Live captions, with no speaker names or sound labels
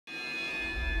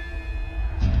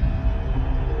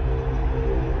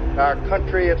our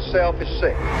country itself is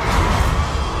sick,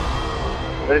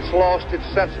 that it's lost its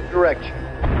sense of direction,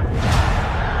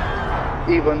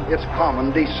 even its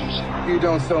common decency. You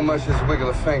don't so much as wiggle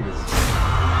a finger.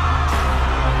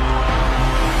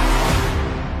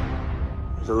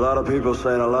 There's a lot of people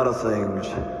saying a lot of things,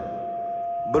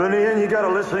 but in the end, you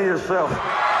gotta listen to yourself.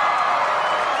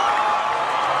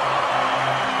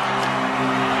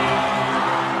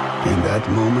 In that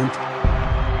moment,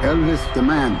 Elvis the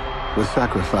man was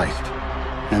sacrificed,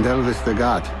 and Elvis the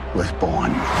God was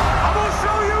born. I'm gonna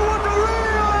show you what the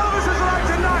real Elvis is like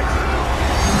tonight!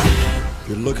 If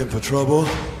you're looking for trouble,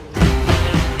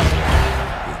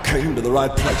 you came to the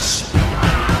right place. If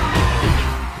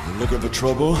you're looking for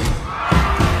trouble,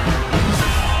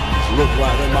 look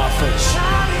right in my face.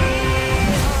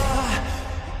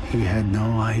 He had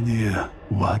no idea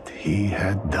what he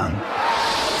had done.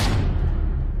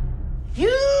 You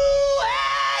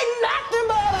ain't nothing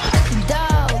but a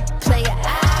dog player.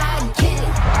 I get it.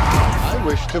 I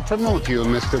wish to promote you,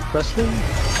 Mr. Presley.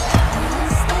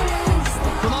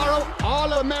 Tomorrow,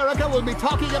 all of America will be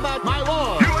talking about my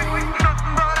war. You ain't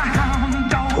nothing but a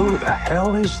hound dog. Who the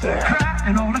hell is there?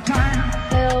 Crying all the time.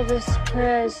 Elvis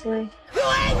Presley. You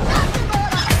ain't nothing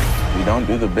but a... You don't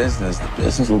do the business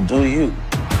will do you.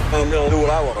 I'm gonna do what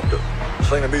I want to do.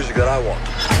 Sing the music that I want.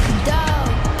 Dog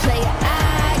player. I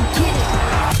get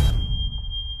it.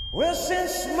 Well,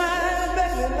 since my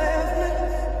baby left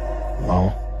me. No.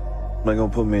 They're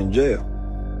gonna put me in jail.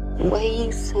 The way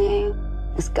you sing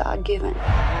is God-given.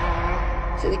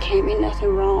 So there can't be nothing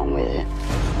wrong with it.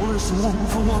 Well, it's one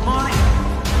for one money.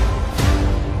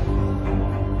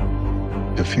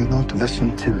 If you don't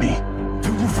listen to me,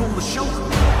 Two for the show.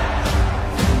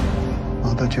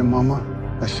 all that your mama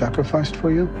has sacrificed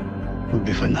for you will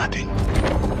be for nothing.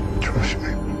 Trust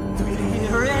me.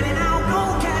 Ready now, go,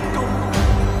 cat, go.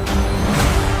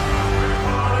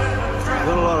 There's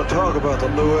been a lot of talk about the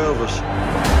new Elvis.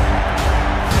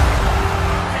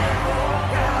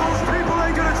 Those people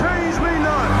ain't gonna change me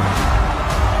none.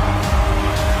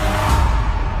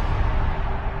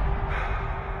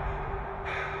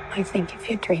 I think if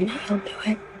you dream it, you'll do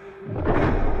it.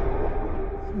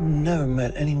 Never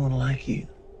met anyone like you.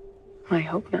 I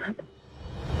hope not.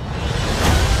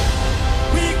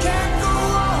 We can't go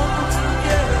on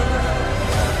together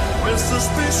with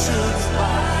suspicious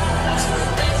minds.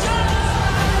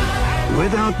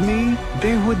 Without me,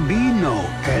 there would be no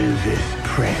Elvis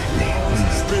Presley.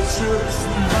 Suspicious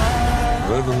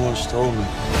minds. Reverend once told me,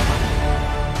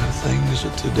 things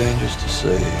are too dangerous to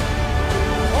say.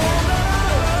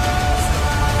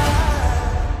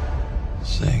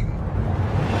 Sing.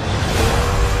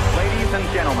 Ladies and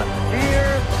gentlemen,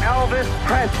 here's Elvis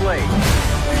Presley.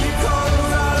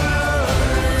 Because I love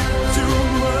you too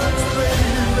much,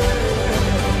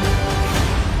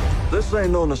 baby. This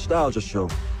ain't no nostalgia show.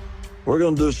 We're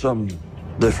gonna do something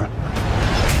different.